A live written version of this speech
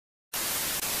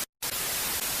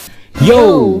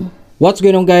Yo! What's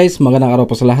going on guys? Magandang araw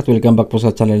po sa lahat. Welcome back po sa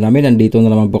channel namin. Nandito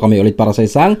na naman po kami ulit para sa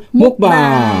isang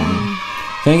mukbang.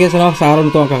 So yun guys, sa araw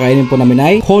nito ang kakainin po namin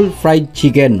ay whole fried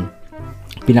chicken.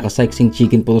 Pinaka-sexing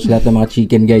chicken po sa lahat ng mga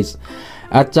chicken guys.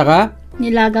 At saka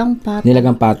Nilagang pata.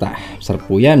 Nilagang pata. Sarap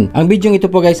po yan. Ang video ito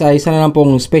po guys ay isa na lang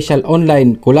pong special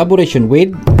online collaboration with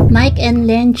Mike and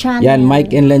Len channel. Yan,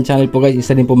 Mike and Len channel po guys.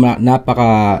 Isa din po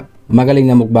napaka magaling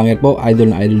na mukbanger po.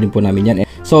 Idol na idol din po namin yan.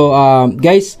 So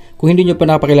guys, kung hindi nyo pa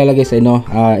nakapakilala guys,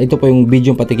 ito po yung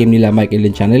video patikim nila Mike and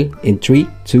Len channel. In 3,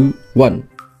 2, 1.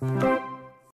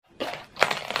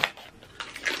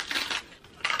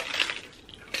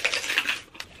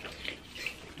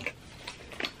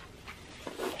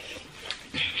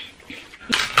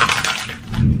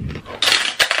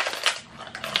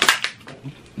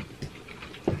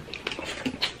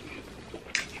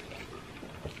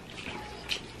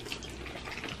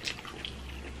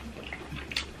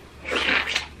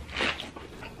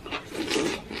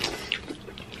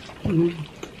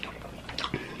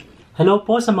 Hello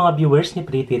po sa mga viewers ni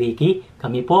Pretty Ricky.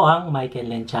 Kami po ang Mike and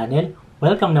Len channel.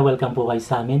 Welcome na welcome po kayo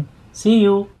sa amin. See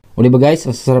you! O diba guys,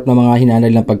 ang sasarap ng mga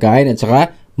hinanay ng pagkain at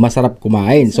saka masarap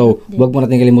kumain. So, huwag mo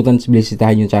natin kalimutan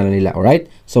bisitahin yung channel nila. Alright?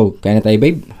 So, kaya na tayo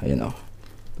babe. Ayan o.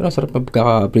 Pero ang sarap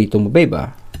pagkakaprito mo babe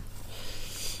ah.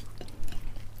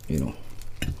 Ayan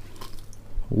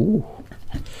o.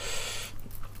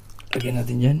 Lagyan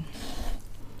natin dyan.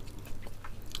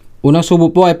 Unang subo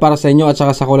po ay para sa inyo at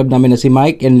saka sa collab namin na si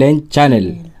Mike and Len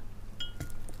channel.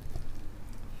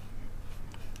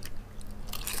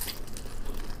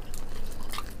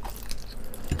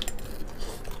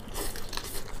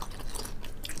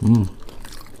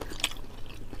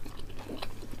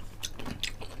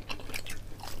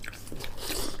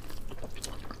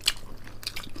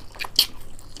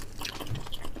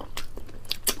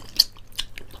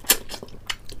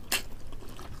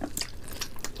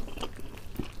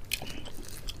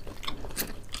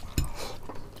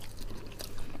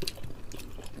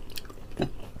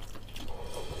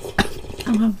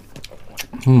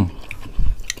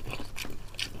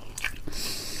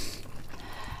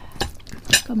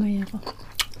 Kamay ako.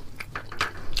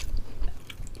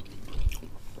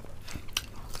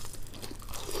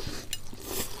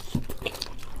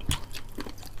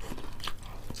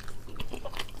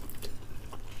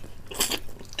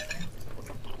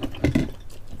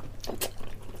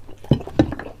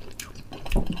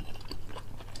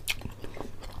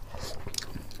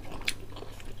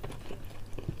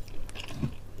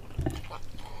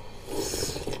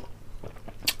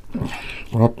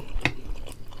 Sarap.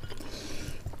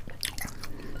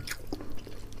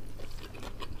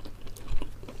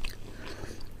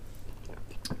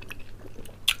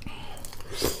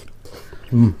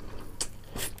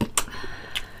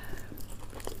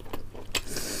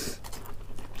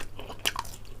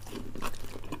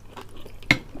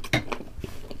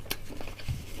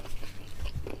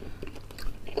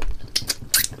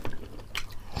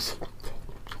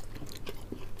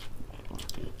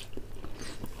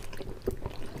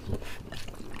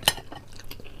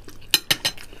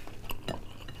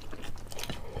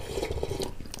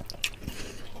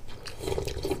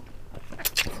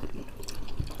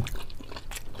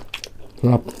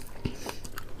 Sarap.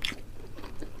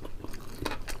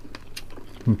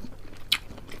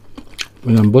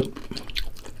 Malambot.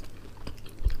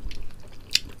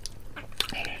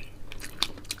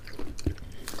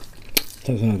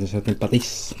 Tapos natin sa ating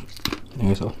patis.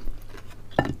 Ayan so.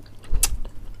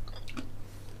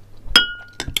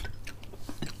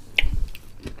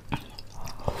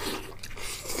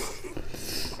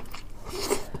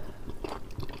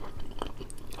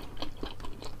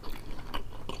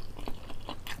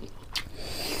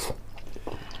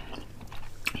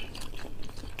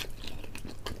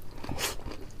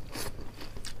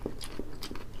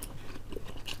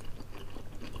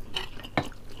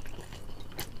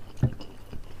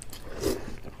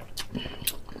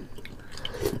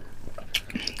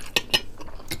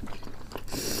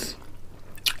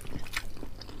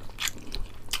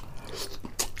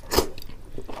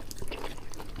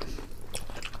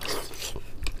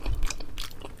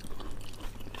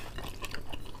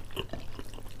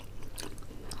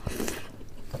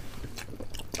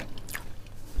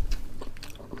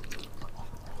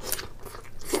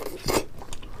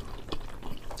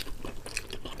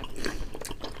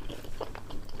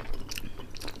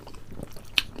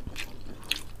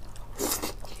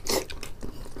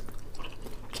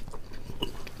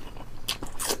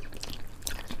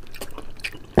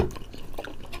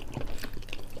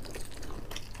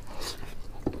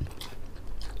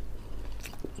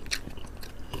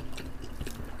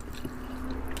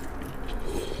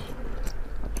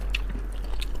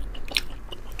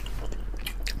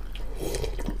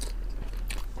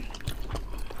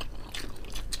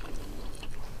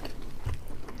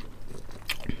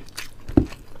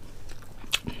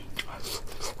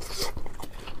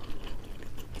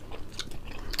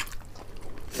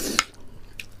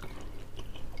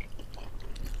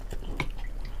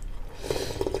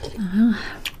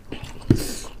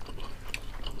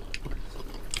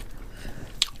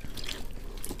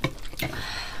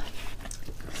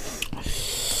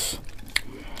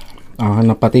 Ang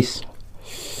ng patis.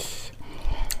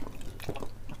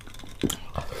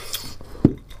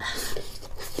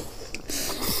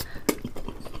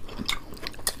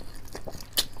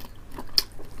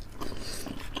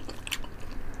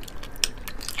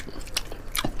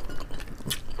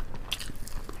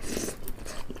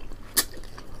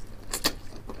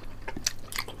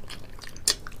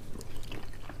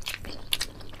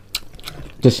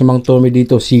 Tapos si Mang Tommy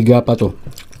dito, siga pa to.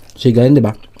 Siga yun, di ba?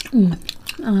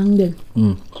 Ang din.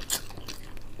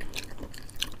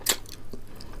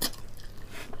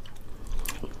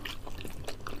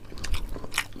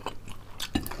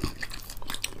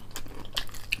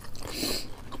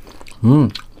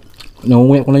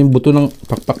 Naunguya ko na yung buto ng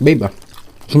pakpak babe ah.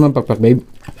 Gusto mo ng pakpak babe?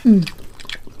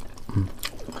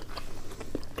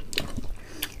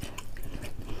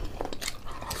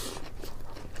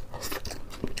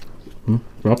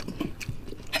 Sarap.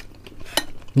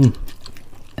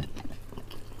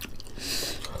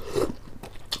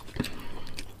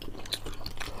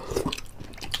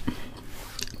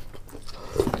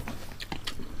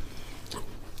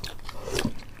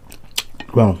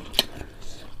 Wow.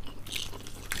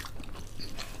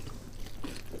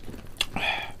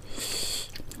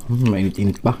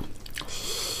 Mainit-init pa.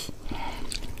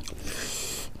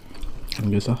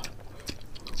 Ang gusto.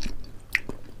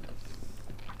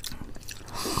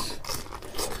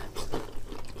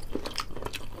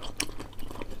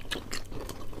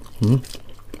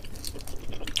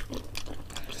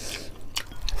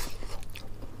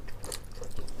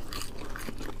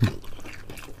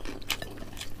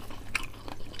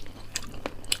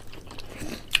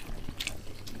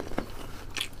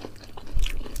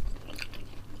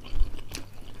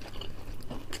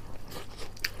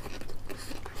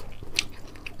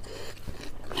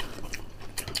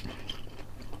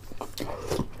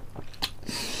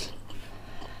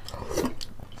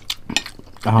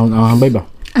 Ahang babe ah.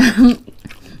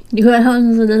 Di ko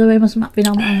alam sa dalawa yung mas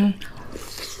pinakamaan.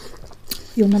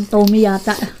 Yung ng Tommy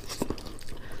yata.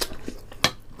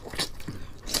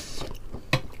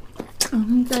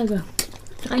 Talaga.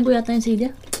 Tsakain ko yata yung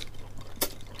silya.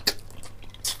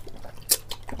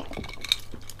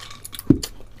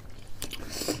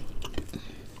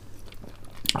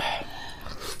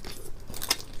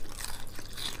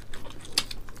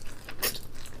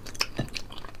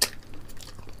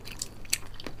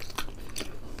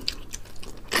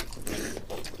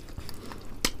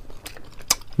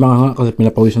 Mga nga kasi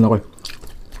pinapawisan ako eh.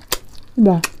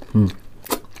 Diba?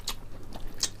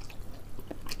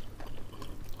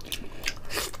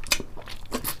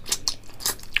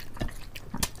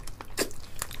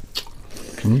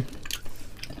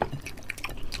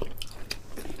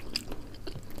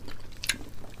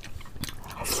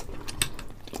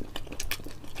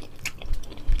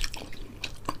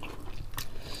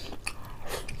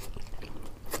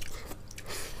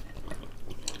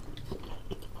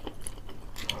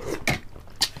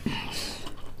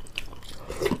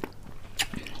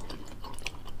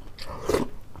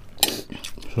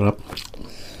 Sarap.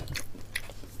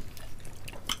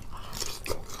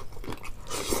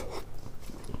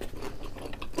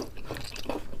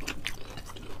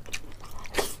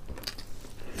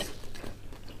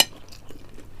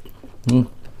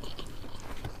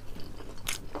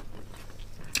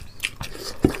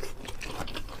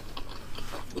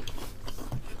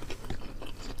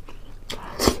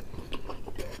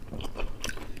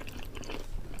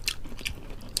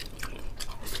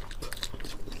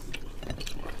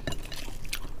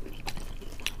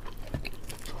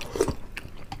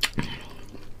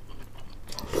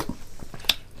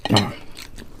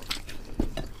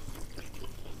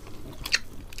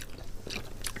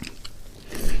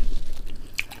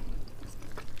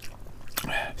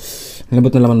 Nalabot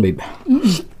na laman babe.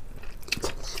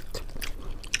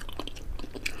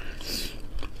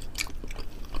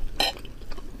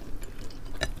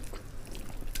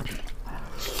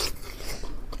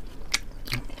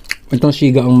 Itong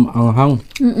siga ang anghang.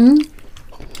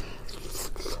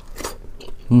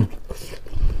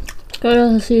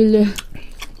 Kaya sa sili.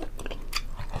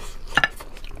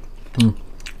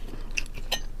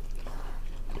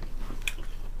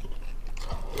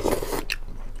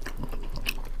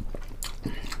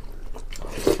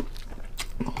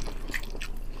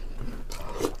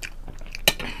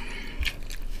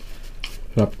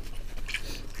 Sarap.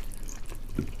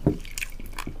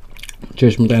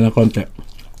 Cheers mo tayo ng konti.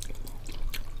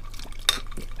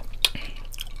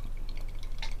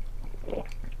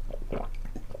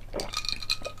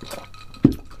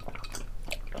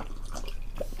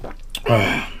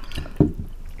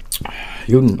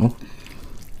 Yun, oh.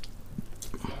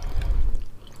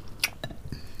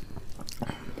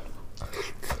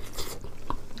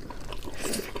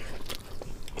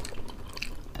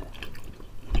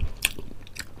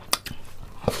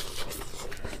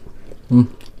 Oh.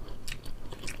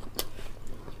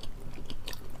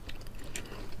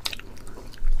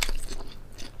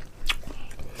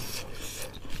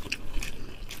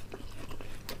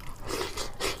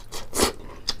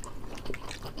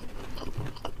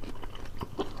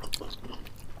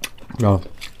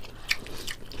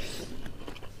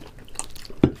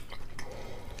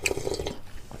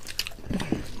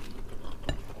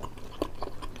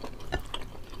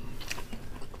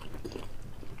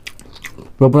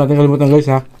 Huwag po natin kalimutan guys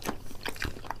ha.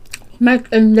 Mike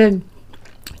and Len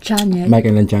channel. Mike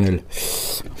and Len channel.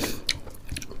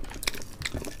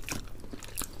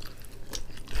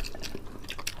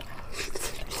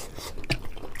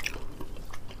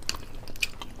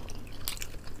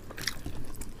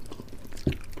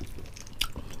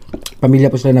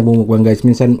 Pamilya po sila nagmumukbang guys.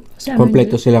 Minsan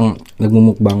kompleto silang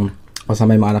nagmumukbang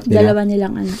kasama yung mga anak nila. Dalawa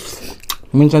nilang anak.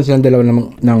 Minsan silang dalawa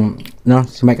ng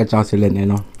si Mike at saka si Len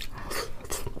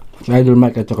si Idol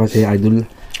Mike at saka si Idol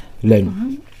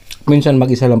Len. Minsan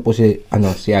mag-isa lang po si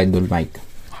Idol Mike.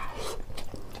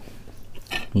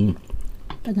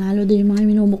 Panalo din yung mga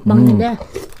minumukbang nila.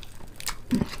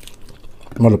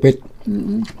 Malupit.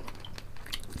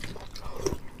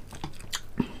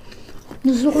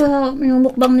 Gusto ko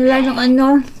minumukbang nila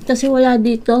ng kasi wala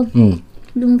dito.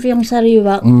 Lumpi ang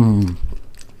sariwa.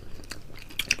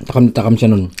 Takam na takam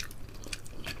siya nun.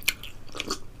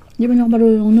 Di ba na ako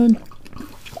marunong nun?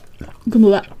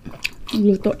 Gumawa.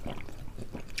 Magluto.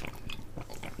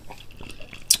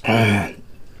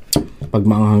 Pag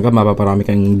maanghang ka, mapaparami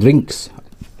kang drinks.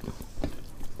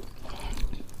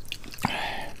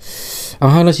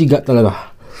 Ang hang na siga talaga.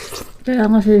 Kaya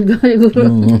nga siga siguro.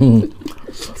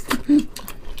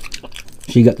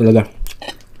 Siga talaga.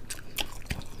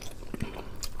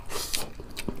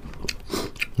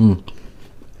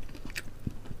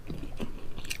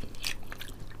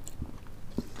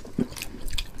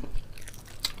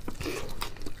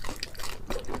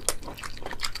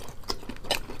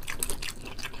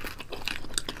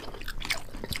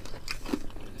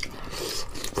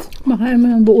 Makain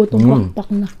mo ng buo itong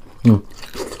pakpak na.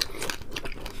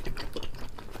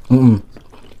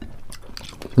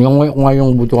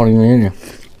 Yung buto kanina yun eh.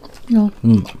 No.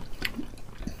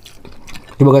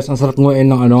 Diba guys, ang sarap nguyain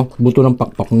ng buto ng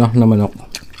pakpak na manok.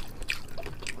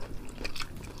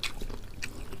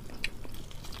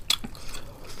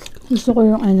 Gusto ko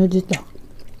yung dito.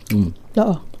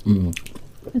 Ito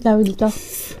Ang tawag dito?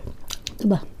 Ito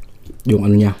ba?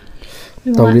 Yung niya.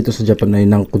 Tawag dito sa Japan ay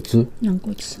nankutsu.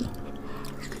 Nankutsu.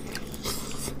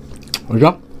 Ano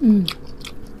siya?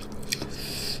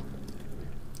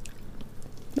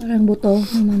 Parang buto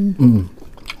naman.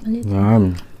 Malit.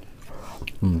 Yan.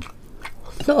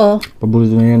 So,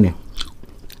 Paborito na yan eh.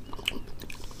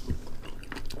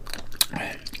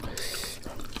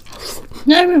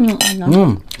 narin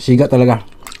mo Siga talaga.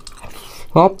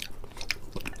 Hop.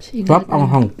 Hop ang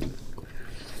hang.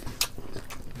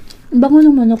 Bango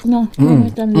ng manok na.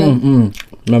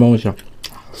 Mabango siya.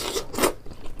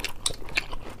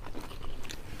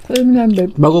 Kaya mo lang,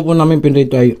 babe. Bago po namin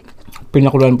pinrito ay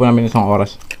pinakuluan po namin 1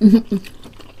 oras.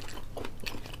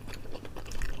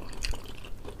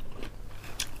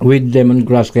 With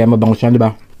lemongrass kaya mabango siya, di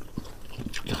ba?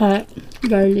 Saka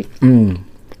garlic.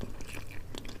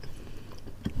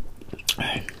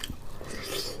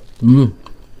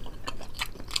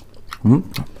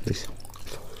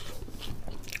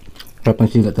 Sarap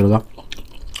ng siga talaga.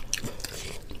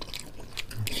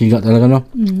 Siga talaga, no?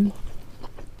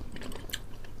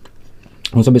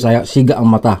 Ang sa Bisaya, siga ang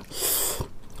mata.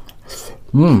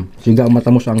 Siga ang mata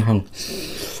mo sa anghang.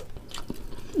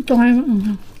 Ito nga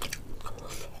yung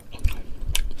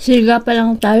siga pa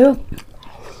lang tayo.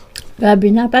 Grabe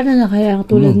na, paano na kaya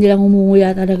tulad nilang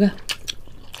umunguya talaga?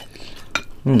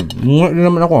 Munga din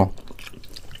naman ako.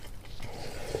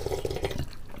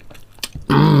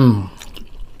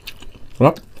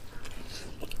 Sarap.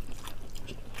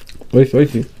 Oy.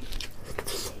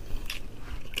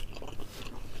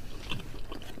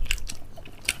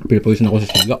 Pilipawisin ako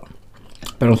sa siga.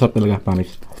 Pero ang sarap talaga,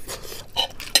 panis.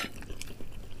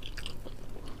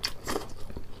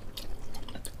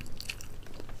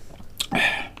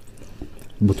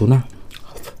 Buto na.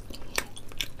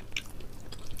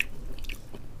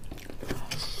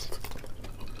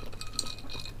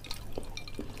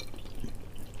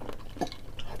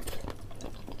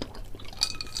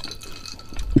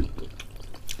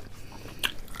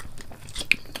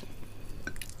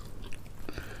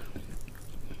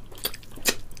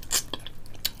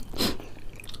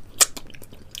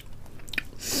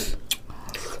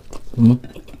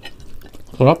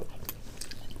 Sarap.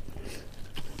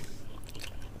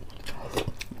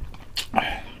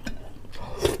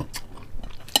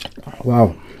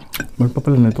 Wow. Meron pa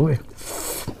pala na ito eh.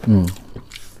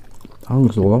 Ang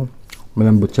gusto ko.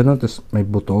 Malambot siya na, tapos may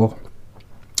buto.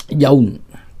 Yawn.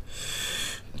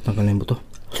 Tanggal na yung buto.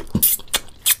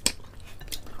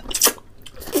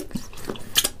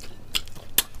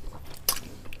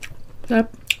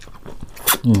 Sarap.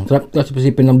 Sarap kasi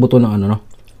pasipin ng buto ng ano, no?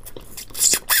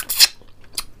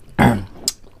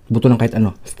 Buto ng kahit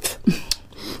ano.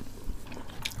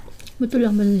 Buto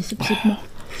lang ba naisip-sip mo?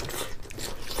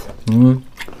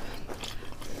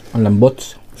 Ang lambot.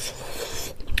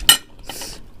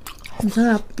 Ang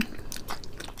sarap.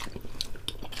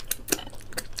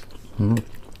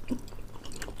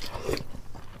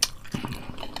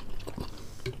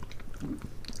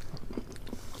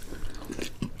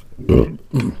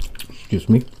 Excuse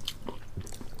me.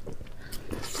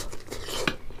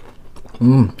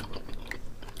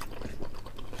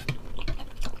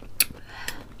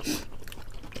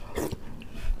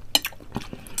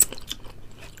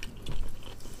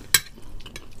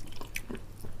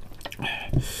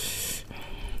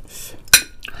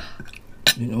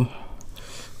 Yun, oh.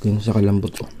 Ganyan sa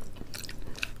kalambot ko.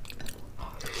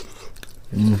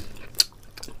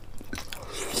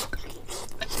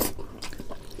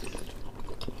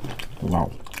 Wow.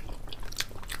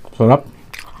 Sarap.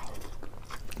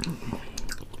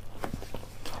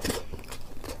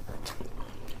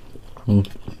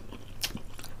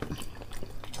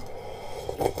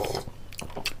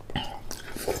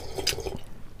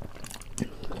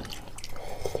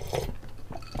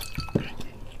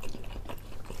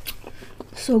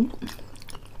 So,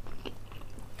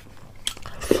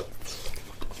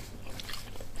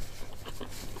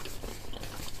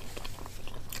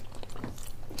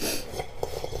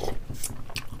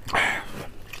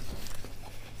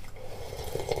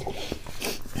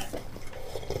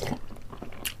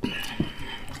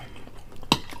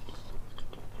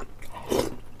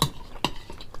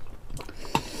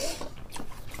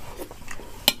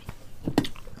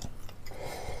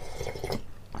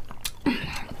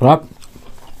 Sarap.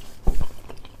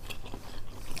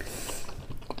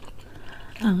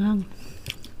 anghang.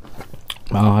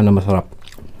 Makaka na masarap.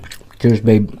 Cheers,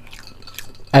 babe.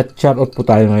 At shout out po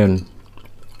tayo ngayon.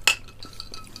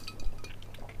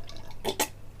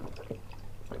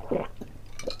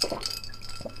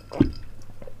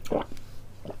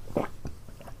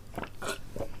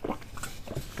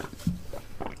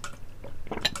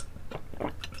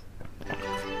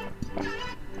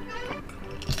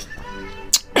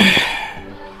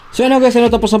 So ano guys,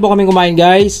 tapos na po kami kumain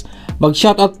guys.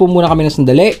 Mag-shoutout po muna kami na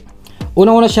sandali.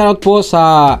 Unang-una shoutout po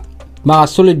sa mga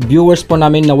solid viewers po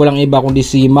namin na walang iba kundi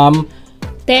si Ma'am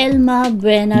Telma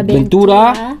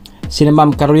Buenaventura, sina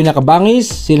Ma'am Carolina Cabangis,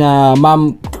 sina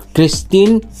Ma'am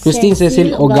Christine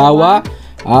Cecil Ogawa.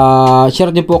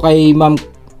 Shoutout din po kay Ma'am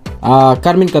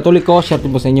Carmen Catolico. Shoutout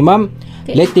din po sa inyo Ma'am.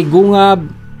 Okay. Leti Gungab,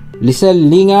 Lisel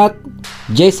Lingat,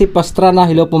 Jessie Pastrana.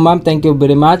 Hello po Ma'am, thank you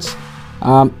very much.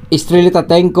 Estrelita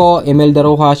Tenco, Emelda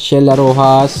Rojas, Sheila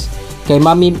Rojas, kay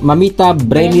Mamita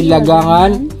Brainy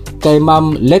Lagangan, kay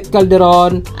Ma'am Let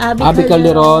Calderon, Abby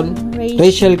Calderon,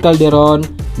 Rachel Calderon,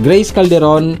 Grace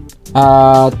Calderon,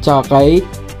 tsaka kay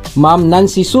Ma'am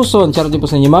Nancy Suson, shoutout po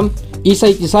sa inyo Ma'am.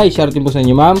 Isay Tisay, shoutout po sa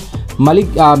inyo Ma'am.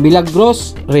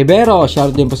 Milagros Rivero,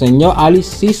 shoutout po sa inyo. Alice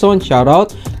Season,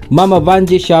 shoutout. Mama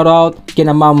Vanji, shoutout.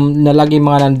 Kina Ma'am na lagi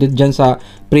mga nandun dyan sa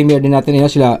premiere din natin,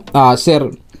 sila Sir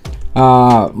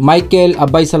Michael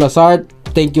Abay Salazar,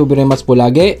 thank you very much po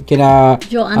lagi. Kina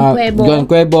Joan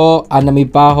Cuevo,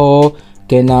 Anami Paho,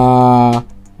 kina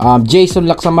Jason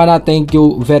Laksamana, thank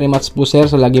you very much po sir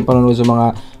sa laging panonood sa mga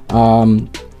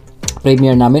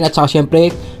premiere namin. At saka syempre,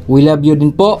 we love you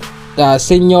din po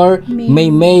Senior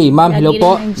May. Ma'am, hello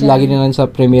po. Lagi din lang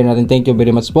sa premiere natin. Thank you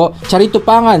very much po. Charito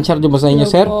Pangan, shout din po sa inyo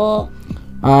sir.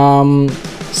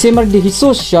 Simar de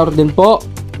Jesus, shout din po.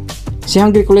 Si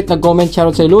Hungry Kulit nag-comment,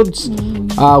 shoutout sa Lods.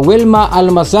 Wilma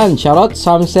Almazan, shoutout.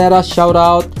 Sam Sera,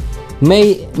 shoutout.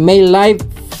 May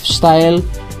Lifestyle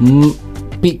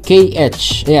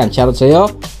PKH. Ayan, shoutout sa iyo.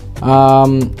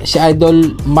 Si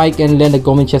Idol Mike and Len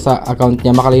nag-comment siya sa account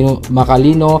niya,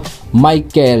 Macalino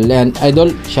Michael and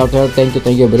Idol, shoutout, thank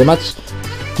you very much.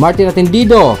 Martin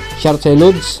Atendido, shoutout sa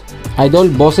Lods.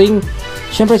 Idol Bossing,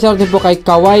 syempre shoutout din po kay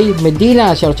Kawai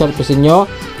Medina, shoutout po sa inyo.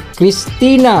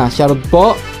 Christina, shoutout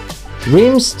po.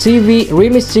 Rims TV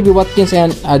Watkins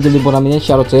and Idol po namin yan,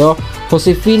 shoutout sa iyo.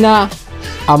 Josefina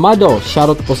Amado,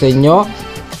 shoutout po sa inyo.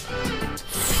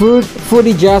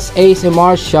 Foodie Jazz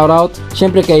ASMR, shoutout.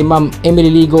 Syempre kay Ma'am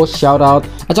Emily Ligo, shoutout.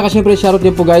 At saka syempre shoutout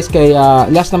din po guys kay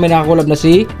last na may nakakulab na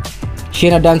si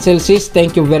Sheena Dancel, sis,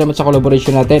 thank you very much sa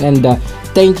collaboration natin, and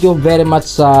thank you very much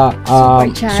sa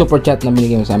super chat na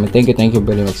binigay mo sa amin. Thank you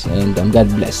very much, and God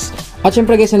bless. At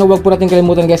syempre guys, huwag po natin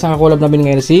kalimutan guys, ang collab namin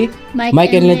ngayon si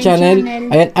Mike and Len Channel.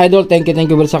 Ayan, idol, thank you very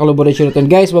much sa collaboration natin.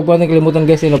 Guys, huwag po natin kalimutan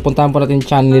guys, puntahan po natin yung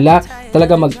channel nila.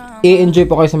 Talaga mag-i-enjoy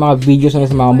po kayo sa mga videos nila,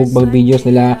 sa mga mukbang videos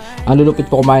nila. Ang lulupit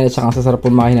po kumain at saka sasarap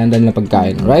po makinandal na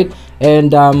pagkain, right?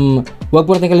 And huwag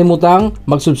po natin kalimutang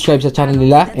mag-subscribe sa channel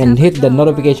nila and hit the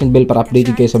notification bell para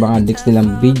updated kayo sa mga next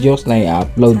nilang videos na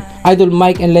i-upload. Idol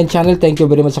Mike and Len Channel, thank you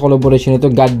very much sa collaboration nito.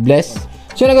 God bless.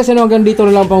 So yun na guys, hanggang dito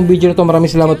na lang pang video na to.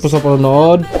 Maraming salamat po sa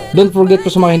panonood. Don't forget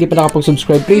po sa mga hindi pa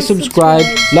nakapag-subscribe, please subscribe,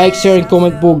 like, share, and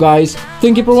comment po guys.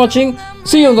 Thank you for watching.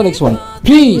 See you on the next one.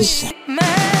 Peace!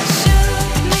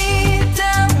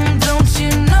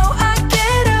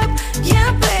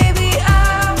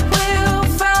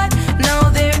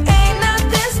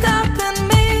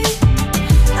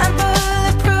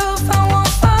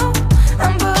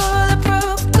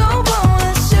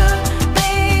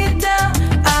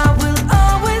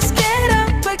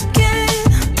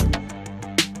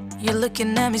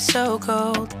 Looking at me so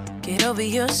cold. Get over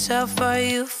yourself, are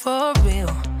you for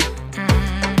real?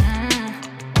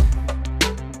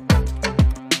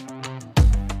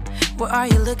 Why are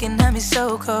you looking at me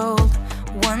so cold?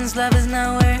 One's love is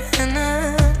nowhere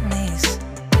enough.